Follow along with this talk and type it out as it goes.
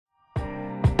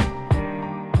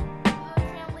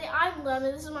I'm Lem,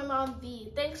 and this is my mom,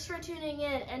 V. Thanks for tuning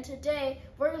in, and today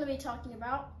we're going to be talking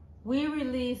about... We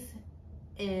released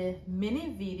a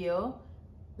mini video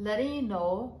letting you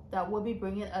know that we'll be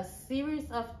bringing a series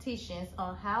of teachings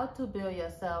on how to build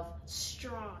yourself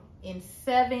strong in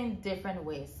 7 different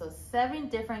ways. So 7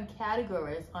 different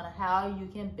categories on how you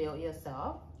can build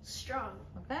yourself strong.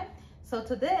 Okay, so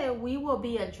today we will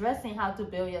be addressing how to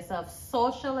build yourself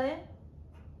socially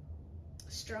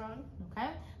strong. Okay,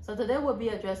 so today we'll be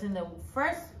addressing the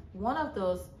first one of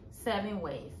those 7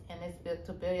 ways, and it's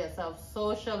to build yourself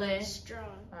socially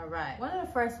strong. All right, one of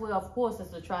the first way, of course, is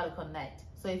to try to connect.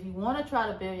 So if you want to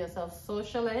try to build yourself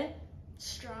socially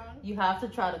strong, you have to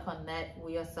try to connect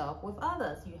with yourself with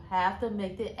others. You have to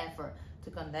make the effort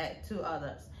to connect to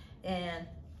others. And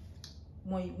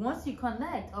once you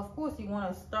connect, of course, you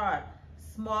want to start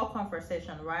small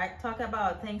conversation, right? Talk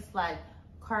about things like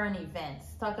current events,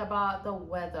 talk about the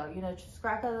weather, just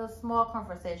crack out those small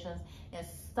conversations and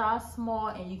start small,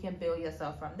 and you can build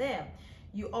yourself from there.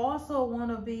 You also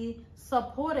want to be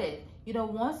supportive.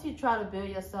 Once you try to build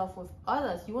yourself with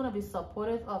others, you want to be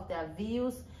supportive of their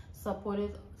views,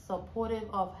 supportive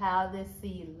of how they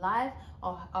see life,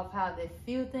 or of how they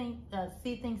see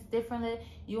things differently.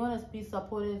 You want to be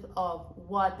supportive of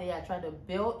what they are trying to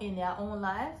build in their own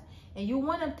lives, and you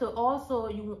want them to also,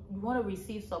 you want to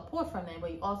receive support from them,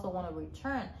 but you also want to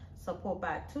return support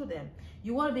back to them.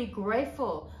 You want to be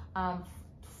grateful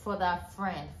for that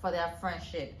friend, for their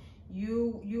friendship.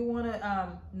 You want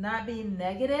to not be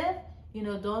negative.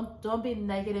 Don't be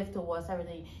negative towards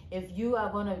everything. If you are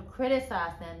going to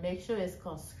criticize them, make sure it's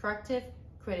constructive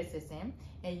criticism,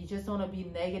 and you just want to be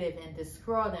negative and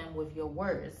destroy them with your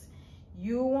words.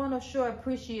 You want to show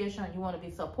appreciation. You want to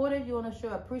be supportive. You want to show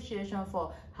appreciation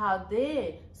for how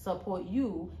they support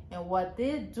you and what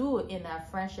they do in that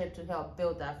friendship to help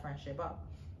build that friendship up.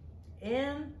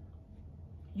 And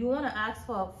you want to ask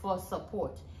for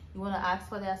support. You want to ask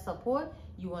for their support.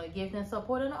 You want to give them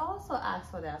support and also ask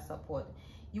for their support.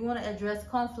 You want to address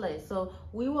conflict. So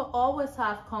we will always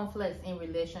have conflicts in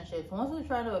relationships. Once we're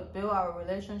trying to build our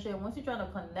relationship, once you're trying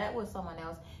to connect with someone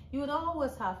else, you would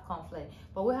always have conflict.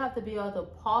 But we have to be able to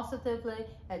positively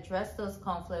address those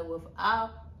conflicts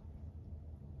without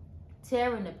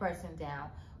tearing the person down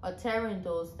or tearing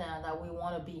those down that we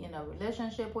want to be in a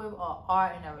relationship with or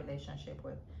are in a relationship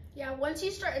with. Yeah, once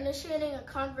you start initiating a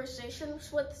conversation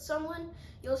with someone,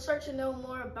 you'll start to know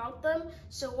more about them.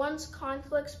 So once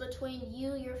conflicts between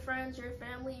you, your friends, your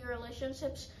family, your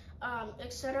relationships,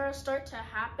 etc. start to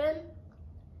happen,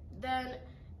 then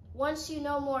once you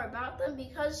know more about them,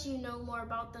 because you know more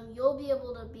about them, you'll be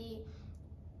able to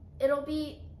it'll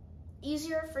be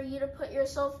easier for you to put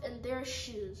yourself in their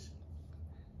shoes.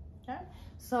 Okay,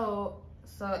 so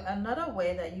another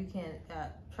way that you can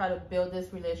try to build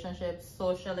this relationship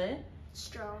socially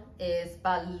strong is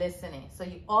by listening. So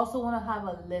you also want to have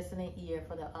a listening ear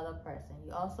for the other person.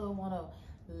 You also want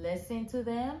to listen to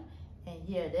them and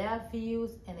hear their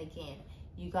views, and again,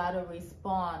 you got to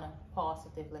respond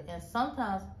positively. And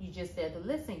sometimes you just there to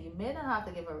listen. You may not have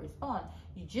to give a response.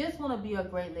 You just want to be a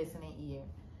great listening ear.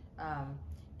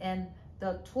 And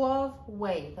the 12th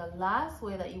way, the last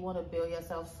way that you want to build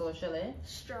yourself socially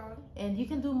strong, and you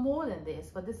can do more than this,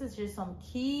 but this is just some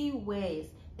key ways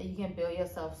that you can build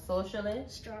yourself socially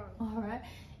strong, all right,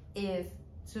 is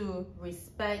to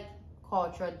respect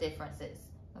cultural differences.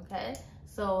 Okay,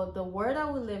 so the world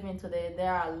that we live in today,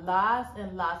 there are lots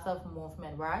and lots of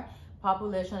movement, right?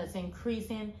 Population is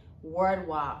increasing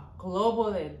worldwide,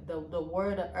 globally. The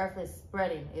world, the earth is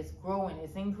spreading, it's growing,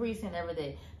 it's increasing every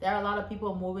day. There are a lot of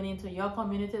people moving into your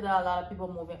community. There are a lot of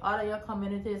people moving out of your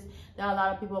communities. There are a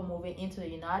lot of people moving into the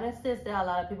United States. There are a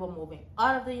lot of people moving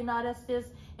out of the United States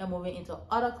and moving into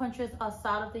other countries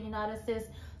outside of the United States.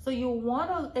 So you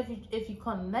want to, if you're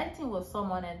connecting with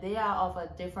someone and they are of a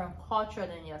different culture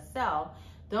than yourself,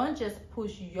 don't just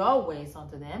push your ways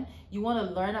onto them. You want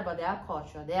to learn about their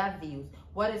culture, their views,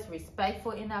 what is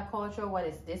respectful in that culture, what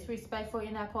is disrespectful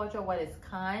in that culture, what is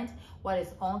kind, what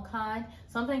is unkind.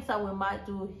 Some things that we might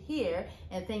do here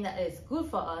and think that is good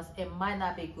for us, it might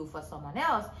not be good for someone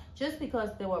else just because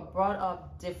they were brought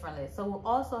up differently. So we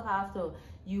also have to,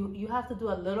 you have to do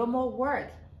a little more work.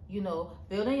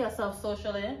 Building yourself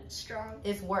socially strong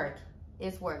is work.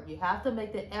 It's work. You have to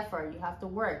make the effort. You have to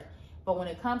work. But when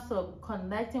it comes to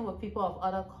connecting with people of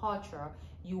other culture,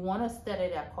 you want to study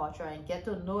that culture and get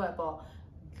to know about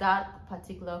that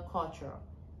particular culture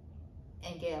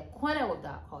and get acquainted with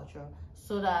that culture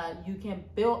so that you can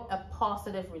build a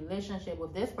positive relationship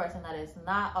with this person that is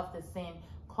not of the same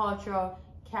cultural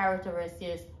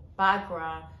characteristics,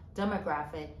 background,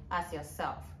 demographic as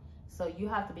yourself. So you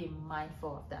have to be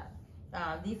mindful of that.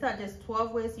 These are just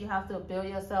 12 ways you have to build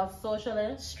yourself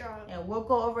socially strong. And we'll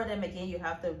go over them again. You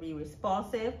have to be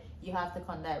responsive. You have to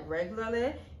connect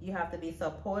regularly. You have to be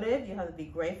supportive. You have to be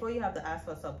grateful. You have to ask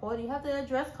for support. You have to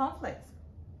address conflicts.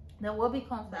 There will be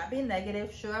conflict. Not be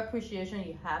negative. Show appreciation.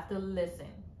 You have to listen.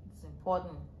 It's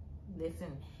important.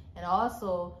 Listen. And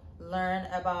also learn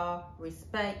about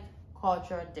respect,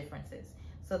 culture differences.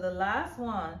 So the last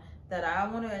one that I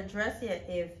want to address here,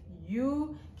 if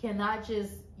you cannot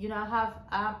just,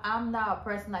 I'm not a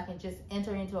person that can just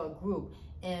enter into a group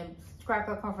and strike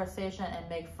a conversation and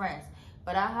make friends.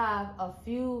 But I have a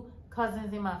few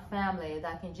cousins in my family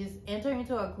that can just enter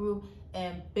into a group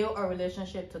and build a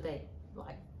relationship today.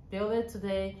 Like, build it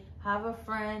today, have a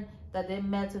friend that they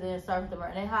met today and start with them.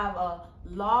 And they have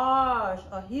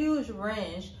a huge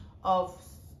range of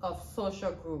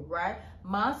social group, right?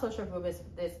 My social group is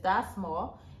that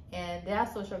small, and their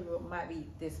social group might be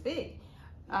this big.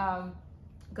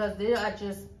 Because they are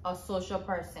just a social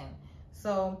person.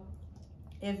 So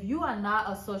if you are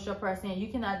not a social person, you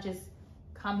cannot just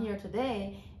come here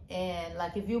today and,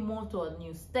 like, if you move to a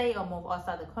new state or move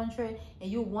outside the country and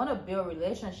you want to build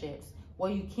relationships,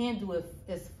 what you can do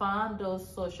is find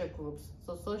those social groups.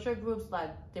 So social groups like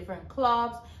different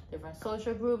clubs, different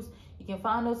social groups, you can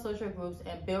find those social groups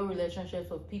and build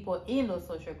relationships with people in those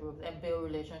social groups and build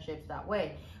relationships that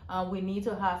way. We need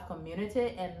to have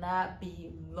community and not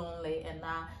be lonely and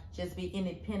not just be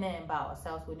independent by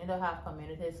ourselves. We need to have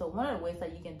community. So one of the ways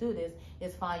that you can do this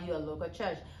is find you a local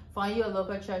church. Find you a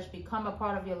local church, become a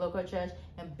part of your local church,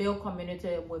 and build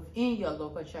community within your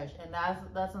local church. And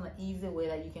that's an easy way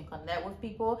that you can connect with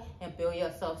people and build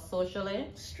yourself socially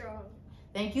strong.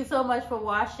 Thank you so much for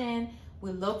watching.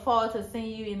 We look forward to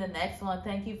seeing you in the next one.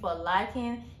 Thank you for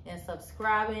liking and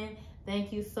subscribing.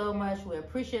 Thank you so much. We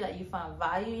appreciate that you found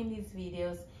value in these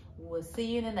videos. We'll see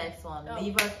you in the next one.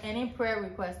 Leave us any prayer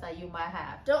requests that you might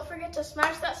have. Don't forget to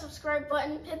smash that subscribe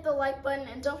button, hit the like button,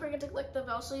 and don't forget to click the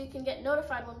bell so you can get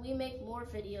notified when we make more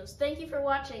videos. Thank you for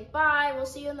watching. Bye. We'll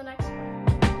see you in the next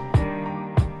one.